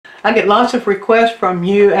I get lots of requests from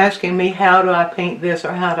you asking me how do I paint this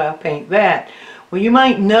or how do I paint that. Well, you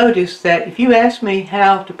might notice that if you ask me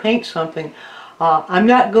how to paint something, I'm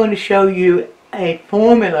not going to show you a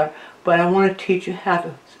formula, but I want to teach you how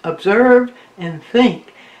to observe and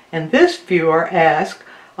think. And this viewer asked,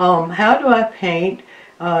 how do I paint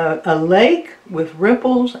a lake with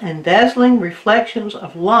ripples and dazzling reflections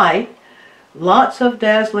of light, lots of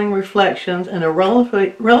dazzling reflections, and a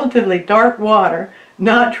relatively dark water,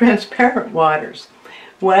 not transparent waters?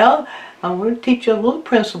 Well, I'm going to teach you a little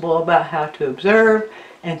principle about how to observe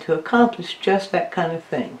and to accomplish just that kind of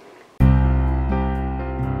thing.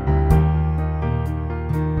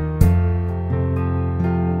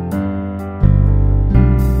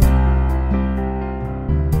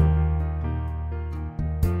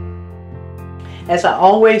 As I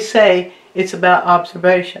always say, it's about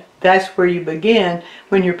observation. That's where you begin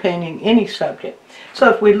when you're painting any subject. So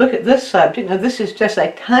if we look at this subject, now this is just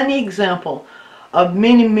a tiny example of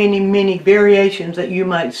many variations that you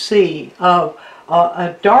might see of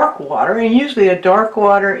a dark water. And usually a dark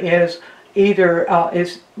water is either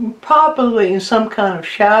is probably in some kind of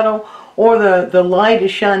shadow, or the light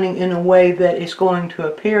is shining in a way that is going to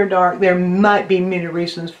appear dark. There might be many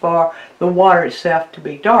reasons for the water itself to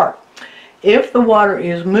be dark. If the water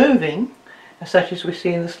is moving, such as we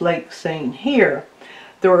see in this lake scene here,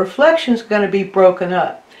 the reflection is going to be broken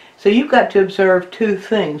up. So you've got to observe two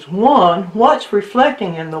things. One, what's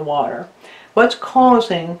reflecting in the water? What's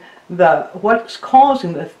causing the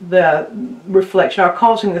reflection, or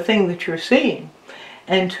causing the thing that you're seeing?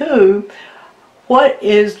 And two, what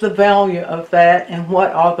is the value of that, and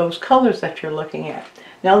what are those colors that you're looking at?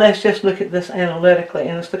 Now let's just look at this analytically,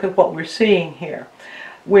 and let's look at what we're seeing here.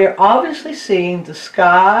 We're obviously seeing the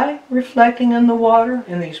sky reflecting in the water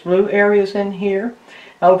in these blue areas in here.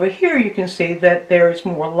 Over here you can see that there is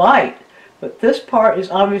more light, but this part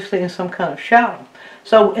is obviously in some kind of shadow.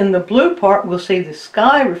 So in the blue part we'll see the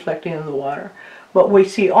sky reflecting in the water, but we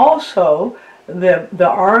see also the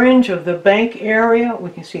orange of the bank area.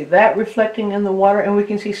 We can see that reflecting in the water, and we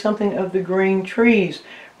can see something of the green trees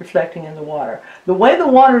reflecting in the water. The way the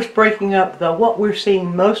water is breaking up, though, what we're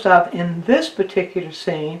seeing most of in this particular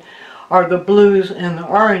scene are the blues and the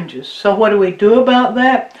oranges. So what do we do about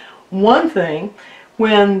that? One thing,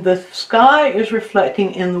 when the sky is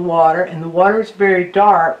reflecting in the water and the water is very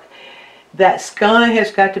dark, that sky has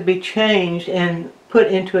got to be changed and put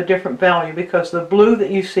into a different value, because the blue that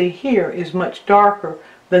you see here is much darker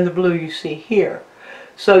than the blue you see here.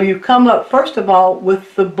 So you come up first of all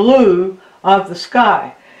with the blue of the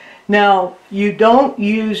sky. Now, you don't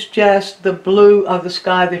use just the blue of the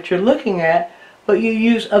sky that you're looking at, but you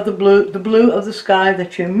use the blue of the sky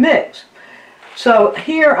that you mix. So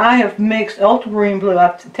here I have mixed ultramarine blue.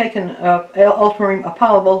 I've taken a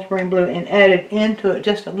pile of ultramarine blue and added into it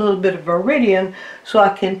just a little bit of viridian, so I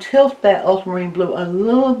can tilt that ultramarine blue a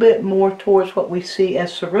little bit more towards what we see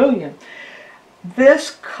as cerulean.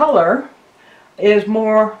 This color is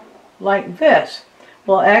more like this.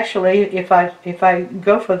 Well, actually, if I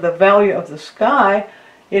go for the value of the sky,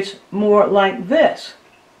 it's more like this.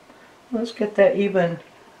 Let's get that even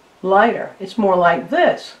lighter. It's more like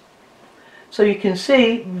this. So you can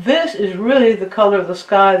see this is really the color of the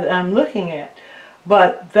sky that I'm looking at.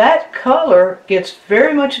 But that color gets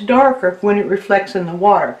very much darker when it reflects in the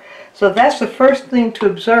water. So that's the first thing to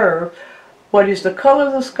observe. What is the color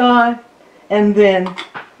of the sky? And then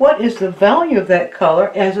what is the value of that color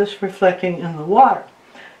as it's reflecting in the water?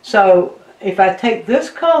 So if I take this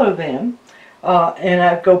color then, and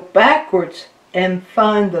I go backwards and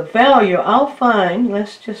find the value, I'll find,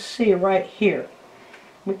 let's just see right here.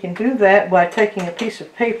 We can do that by taking a piece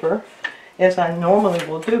of paper, as I normally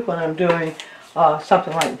will do when I'm doing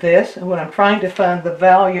something like this. And when I'm trying to find the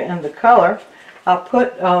value and the color, I'll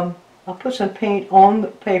put some paint on the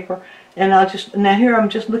paper, and now here I'm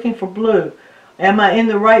just looking for blue. Am I in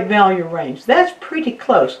the right value range? That's pretty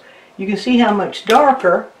close. You can see how much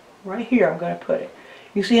darker, right here I'm going to put it.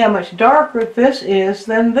 You see how much darker this is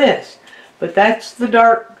than this. But that's the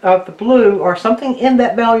dark of the blue, or something in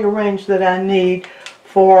that value range that I need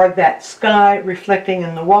for that sky reflecting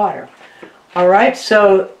in the water. Alright,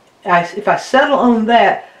 so if I settle on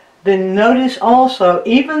that, then notice also,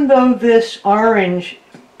 even though this orange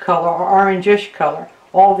color, or orangish color,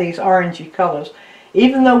 all these orangey colors,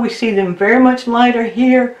 even though we see them very much lighter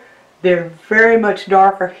here, they're very much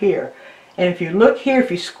darker here. And if you look here, if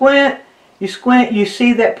you squint, you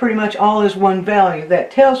see that pretty much all is one value. That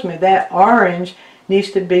tells me that orange needs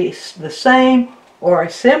to be the same or a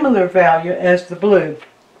similar value as the blue.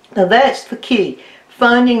 Now that's the key.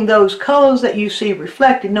 Finding those colors that you see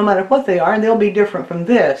reflected, no matter what they are, and they'll be different from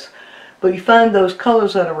this. but you find those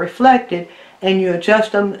colors that are reflected and you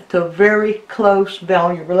adjust them to a very close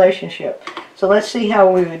value relationship. So let's see how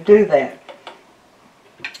we would do that.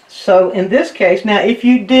 So in this case, now if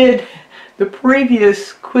you did the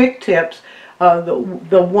previous quick tips,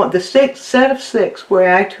 the set of 6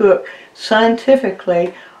 where I took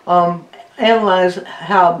scientifically analyze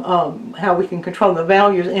how we can control the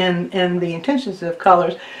values and the intensities of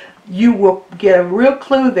colors, you will get a real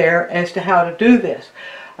clue there as to how to do this.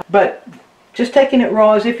 But just taking it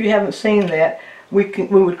raw as if you haven't seen that, we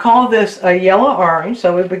would call this a yellow-orange.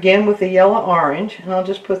 So we begin with the yellow-orange, and I'll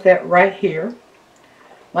just put that right here,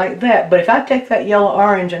 like that. But if I take that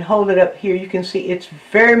yellow-orange and hold it up here, you can see it's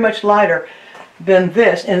very much lighter than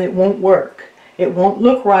this, and it won't work. It won't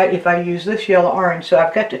look right if I use this yellow-orange. So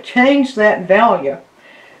I've got to change that value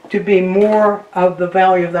to be more of the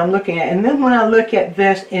value that I'm looking at. And then when I look at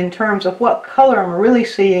this in terms of what color I'm really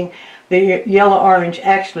seeing, the yellow-orange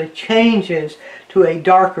actually changes to a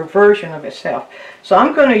darker version of itself. So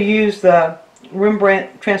I'm going to use the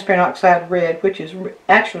Rembrandt Transparent Oxide Red, which is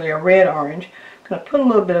actually a red-orange. I'm going to put a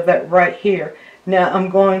little bit of that right here. Now I'm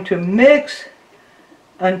going to mix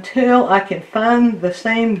until I can find the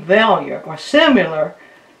same value or similar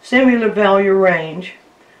value range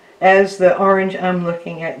as the orange I'm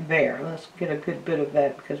looking at there. Let's get a good bit of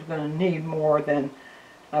that because we're going to need more than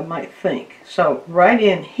I might think. So right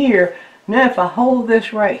in here, now if I hold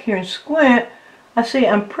this right here and squint, I see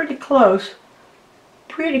I'm pretty close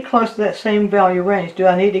to that same value range. Do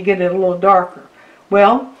I need to get it a little darker?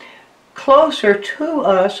 Well, closer to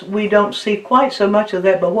us we don't see quite so much of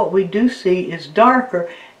that, but what we do see is darker,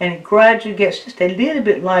 and it gradually gets just a little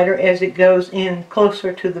bit lighter as it goes in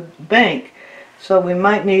closer to the bank. So we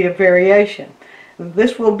might need a variation.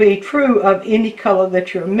 This will be true of any color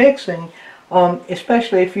that you're mixing,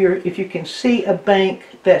 especially if you can see a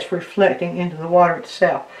bank that's reflecting into the water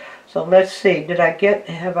itself. So let's see, have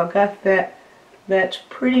I got that? That's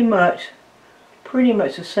pretty much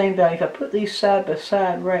the same value. If I put these side by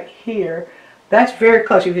side right here, that's very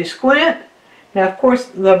close. If you squint, now of course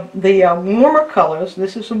the warmer colors,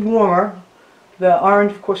 this is a warmer, the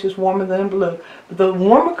orange of course is warmer than blue, but the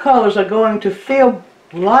warmer colors are going to feel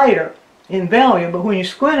lighter in value, but when you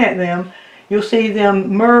squint at them, you'll see them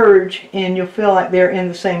merge and you'll feel like they're in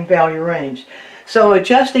the same value range. So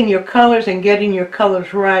adjusting your colors and getting your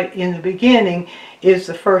colors right in the beginning is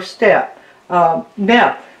the first step.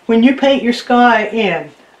 Now, when you paint your sky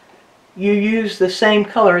in, you use the same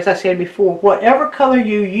color as I said before. Whatever color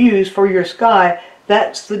you use for your sky,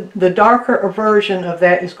 that's the darker version of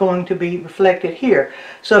that is going to be reflected here.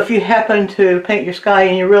 So if you happen to paint your sky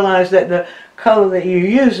and you realize that the color that you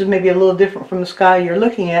use is maybe a little different from the sky you're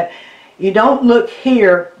looking at, you don't look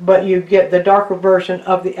here, but you get the darker version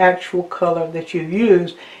of the actual color that you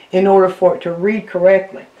use in order for it to read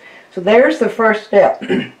correctly. So there's the first step.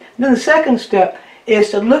 Then the second step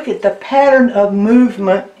is to look at the pattern of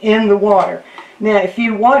movement in the water. Now if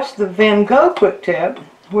you watch the Van Gogh quick tip,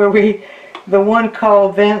 where the one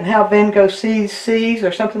called How Van Gogh Sees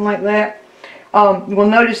or something like that, you will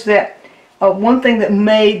notice that one thing that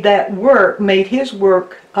made his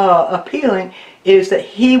work appealing is that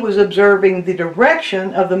he was observing the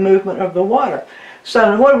direction of the movement of the water.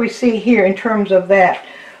 So what do we see here in terms of that?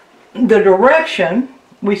 The direction,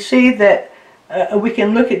 we see that we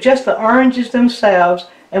can look at just the oranges themselves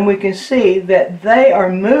and we can see that they are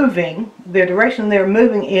moving, the direction they're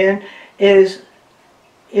moving in is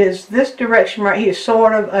this direction right here,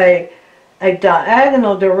 sort of a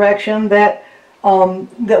diagonal direction that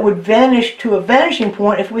would vanish to a vanishing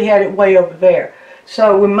point if we had it way over there.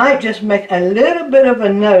 So we might just make a little bit of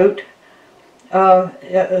a note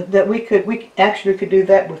that we actually could do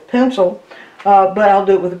that with pencil, but I'll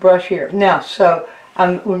do it with a brush here. Now, so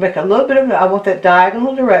we'll make a little bit of, I want that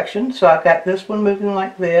diagonal direction, so I've got this one moving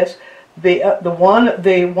like this. The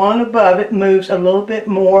one above it moves a little bit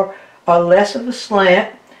more or less of a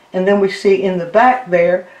slant, and then we see in the back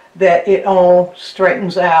there that it all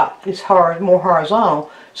straightens out. It's more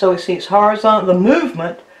horizontal. So we see it's horizontal. The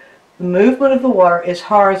movement of the water is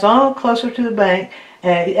horizontal closer to the bank,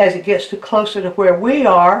 and as it gets closer to where we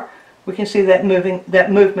are, we can see that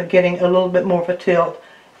movement getting a little bit more of a tilt,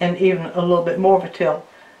 and even a little bit more of a tilt.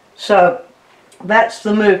 So that's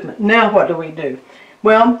the movement. Now what do we do?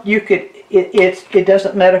 Well, you could. It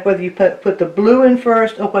doesn't matter whether you put the blue in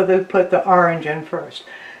first or whether you put the orange in first.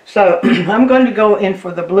 So I'm going to go in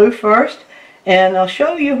for the blue first, and I'll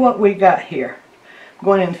show you what we got here. I'm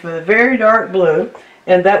going in for the very dark blue,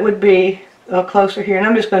 and that would be closer here. And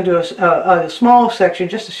I'm just going to do a small section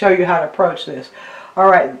just to show you how to approach this. All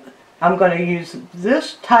right, I'm going to use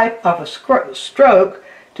this type of a stroke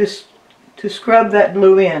to scrub that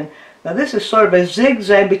blue in. Now this is sort of a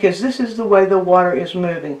zigzag because this is the way the water is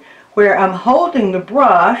moving, where I'm holding the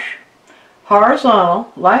brush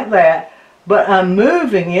horizontal like that, but I'm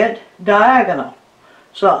moving it diagonal.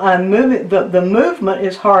 So I'm moving, the movement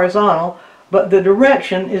is horizontal, but the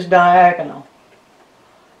direction is diagonal.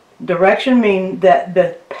 Direction means that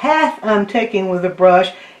the path I'm taking with the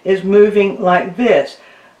brush is moving like this.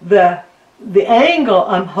 The angle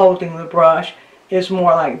I'm holding the brush is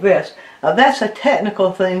more like this. Now that's a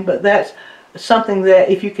technical thing, but that's something that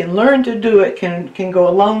if you can learn to do it can go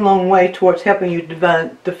a long way towards helping you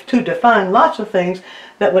define lots of things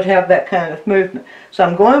that would have that kind of movement. So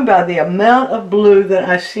I'm going by the amount of blue that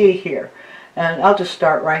I see here, and I'll just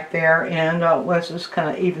start right there, and let's just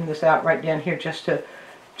kind of even this out right down here just to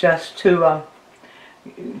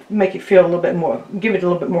make it feel a little bit more, give it a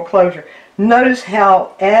little bit more closure. Notice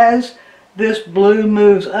how as this blue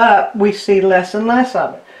moves up, we see less and less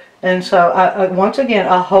of it. And so once again,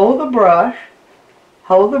 I'll hold the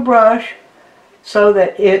brush so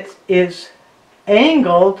that it is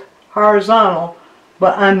angled horizontal,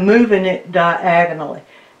 but I'm moving it diagonally.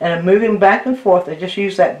 And I'm moving back and forth. I just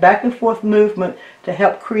use that back and forth movement to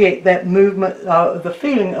help create that movement, the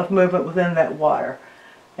feeling of movement within that water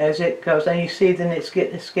as it goes. And you see then it's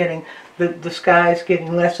getting, the sky is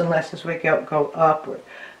getting less and less as we go upward.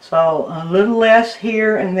 So a little less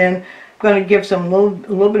here, and then going to give some a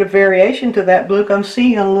little bit of variation to that blue. I'm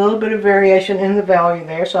seeing a little bit of variation in the value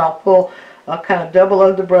there, so I'll pull, kind of double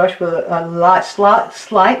load the brush with a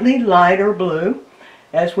slightly lighter blue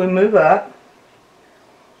as we move up.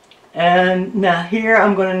 And now here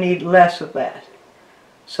I'm going to need less of that.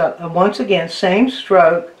 So once again, same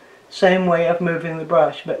stroke, same way of moving the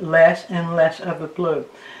brush, but less and less of the blue.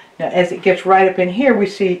 Now as it gets right up in here, we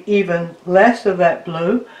see even less of that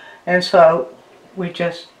blue, and so we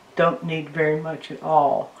just don't need very much at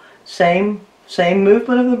all. Same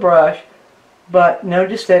movement of the brush, but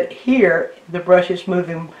notice that here the brush is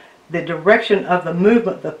moving, the direction of the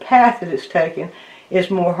movement, the path that it's taken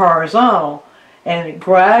is more horizontal, and it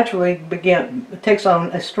gradually takes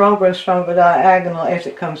on a stronger and stronger diagonal as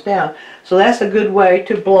it comes down. So that's a good way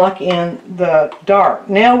to block in the dark.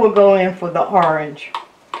 Now we'll go in for the orange,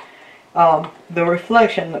 the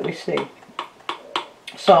reflection that we see.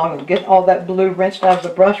 So I'm going to get all that blue rinsed out of the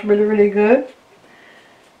brush really good.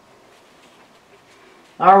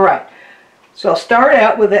 Alright, so I'll start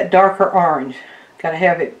out with that darker orange. Got to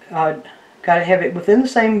have it within the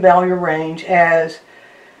same value range as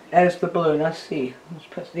the blue. Let's see.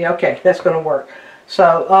 Okay, that's going to work.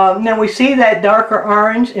 So now we see that darker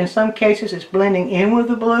orange. In some cases it's blending in with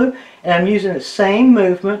the blue, and I'm using the same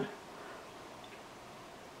movement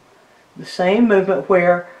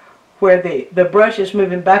where the brush is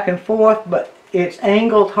moving back and forth, but it's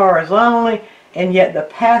angled horizontally, and yet the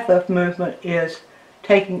path of movement is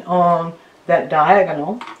taking on that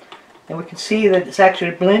diagonal. And we can see that it's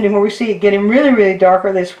actually blending. Where we see it getting really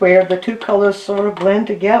darker, that's where the two colors sort of blend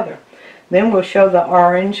together. Then we'll show the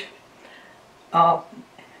orange,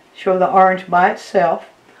 by itself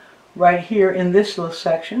right here in this little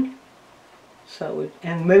section. So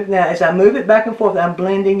now as I move it back and forth, I'm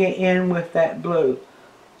blending it in with that blue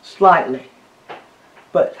slightly,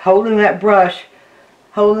 but holding that brush,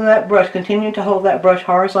 continuing to hold that brush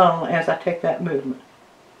horizontal as I take that movement.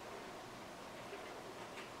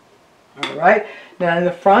 Alright, now in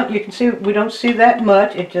the front you can see we don't see that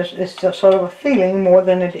much, it's just sort of a feeling more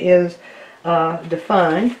than it is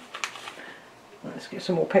defined. Let's get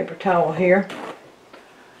some more paper towel here.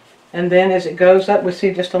 And then as it goes up, we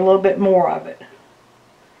see just a little bit more of it.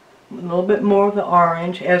 A little bit more of the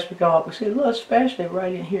orange as we go up. We see a little, especially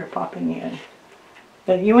right in here, popping in.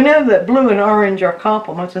 But you know that blue and orange are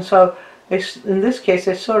complements, and so in this case,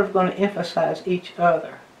 they're sort of going to emphasize each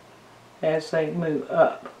other as they move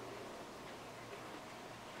up.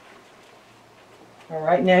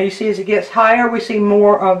 Alright, now you see as it gets higher, we see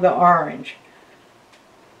more of the orange.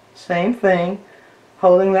 Same thing,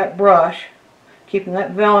 holding that brush, keeping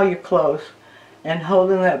that value close, and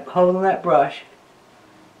holding that brush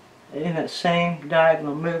in that same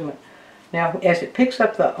diagonal movement. Now as it picks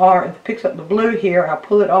up the blue here, I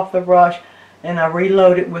pull it off the brush and I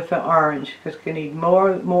reload it with the orange, because we need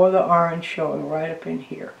more of the orange showing right up in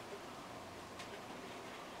here.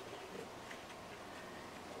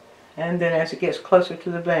 And then as it gets closer to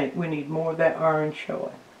the bank, we need more of that orange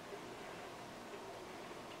showing.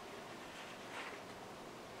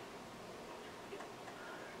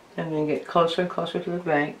 And then get closer and closer to the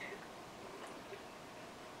bank,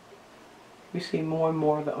 we see more and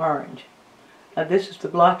more of the orange. Now this is the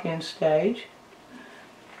block-in stage.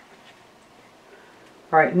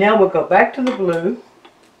 Alright, now we'll go back to the blue.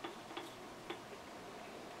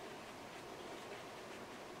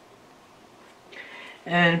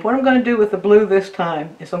 And what I'm going to do with the blue this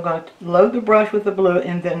time is I'm going to load the brush with the blue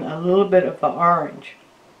and then a little bit of the orange.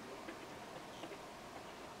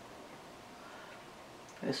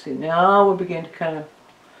 Let's see, now we'll begin to kind of,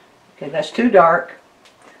 okay, that's too dark.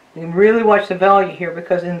 You can really watch the value here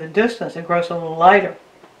because in the distance it grows a little lighter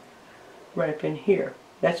right up in here.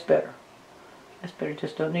 That's better. That's better.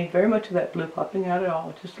 Just don't need very much of that blue popping out at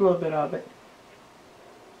all, just a little bit of it.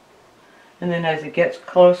 And then as it gets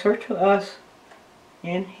closer to us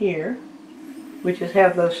in here, we just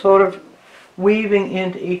have those sort of weaving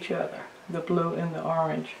into each other, the blue and the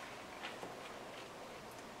orange.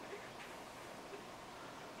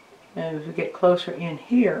 And as we get closer in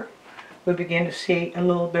here, we begin to see a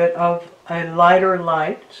little bit of a lighter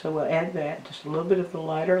light, so we'll add that, just a little bit of the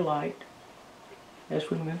lighter light as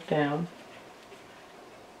we move down.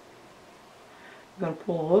 I'm going to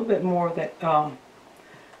pull a little bit more of that,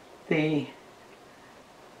 the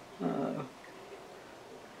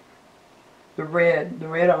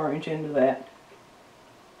red orange into that,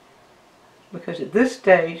 because at this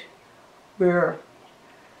stage we're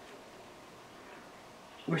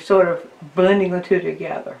sort of blending the two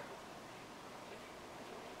together.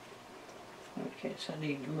 Okay, so I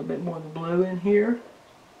need a little bit more of the blue in here.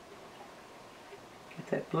 Get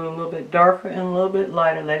that blue a little bit darker and a little bit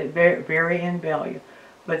lighter. Let it vary in value,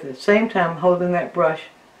 but at the same time holding that brush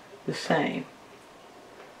the same.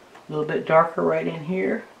 A little bit darker right in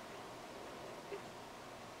here.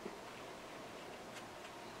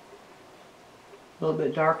 A little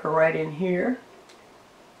bit darker right in here.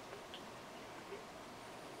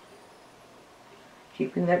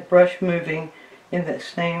 Keeping that brush moving in that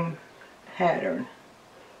same pattern.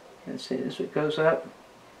 And see, as it goes up,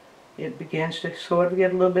 it begins to sort of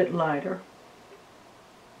get a little bit lighter.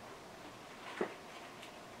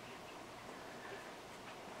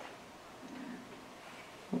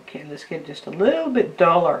 Okay, let's get just a little bit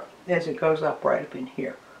duller as it goes up right up in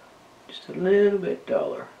here. Just a little bit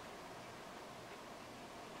duller.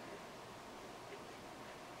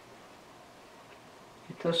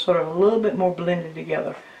 Get those sort of a little bit more blended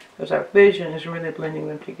together because our vision is really blending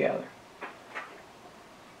them together.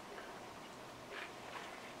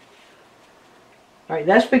 All right,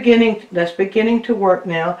 that's beginning to work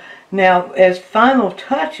now. Now, as final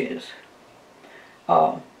touches,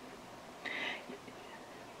 when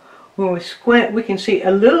we squint, we can see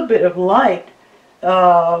a little bit of light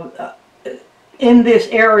in this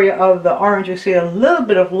area of the orange. You see a little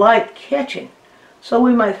bit of light catching, so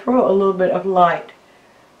we might throw a little bit of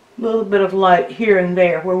light here and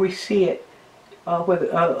there where we see it. With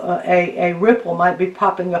a ripple might be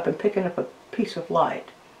popping up and picking up a piece of light.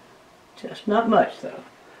 Just not much though.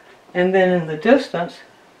 And then in the distance,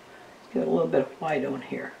 let's get a little bit of white on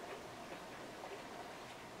here.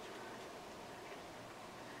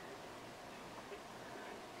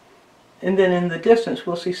 And then in the distance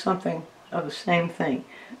we'll see something of the same thing.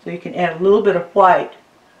 So you can add a little bit of white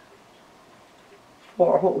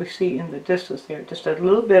for what we see in the distance there. Just a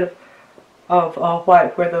little bit of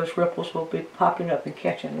white where those ripples will be popping up and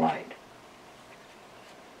catching light.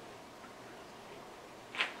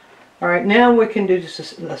 Alright, now we can do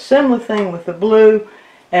just a similar thing with the blue,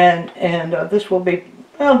 and this will be,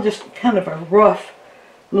 well, just kind of a rough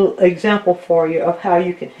little example for you of how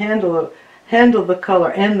you can handle the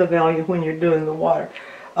color and the value when you're doing the water.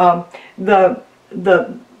 As the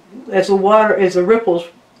ripples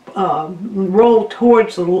roll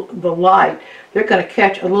towards the light, they're going to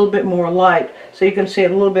catch a little bit more light, so you can see a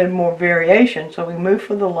little bit more variation. So we move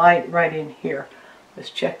for the light right in here. Let's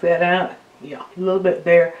check that out. Yeah, a little bit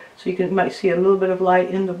there. So you might see a little bit of light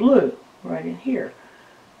in the blue right in here.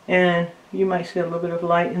 And you might see a little bit of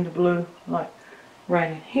light in the blue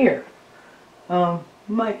right in here.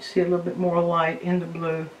 Might see a little bit more light in the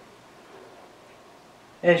blue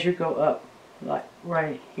as you go up, like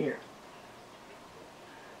right here.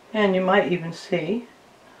 And you might even see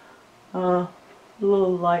a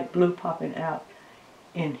little light blue popping out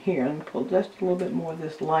in here. Let me pull just a little bit more of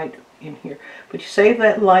this light in here. But you save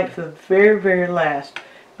that light for the very, very last,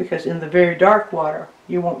 because in the very dark water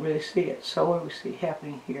you won't really see it. So what do we see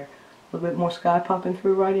happening here? A little bit more sky popping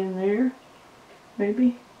through right in there,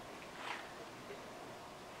 maybe.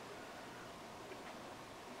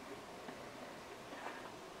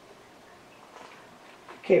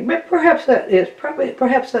 Okay, but perhaps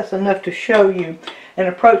that's enough to show you an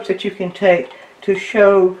approach that you can take to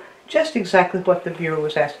show just exactly what the viewer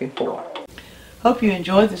was asking for. Hope you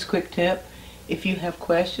enjoyed this quick tip. If you have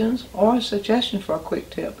questions or a suggestion for a quick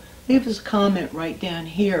tip, leave us a comment right down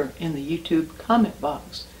here in the YouTube comment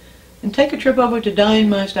box. And take a trip over to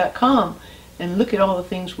DianeMinds.com and look at all the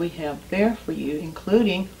things we have there for you,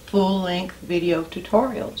 including full-length video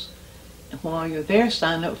tutorials. And while you're there,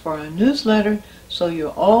 sign up for our newsletter so you'll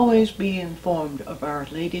always be informed of our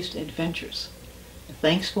latest adventures. And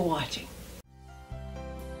thanks for watching.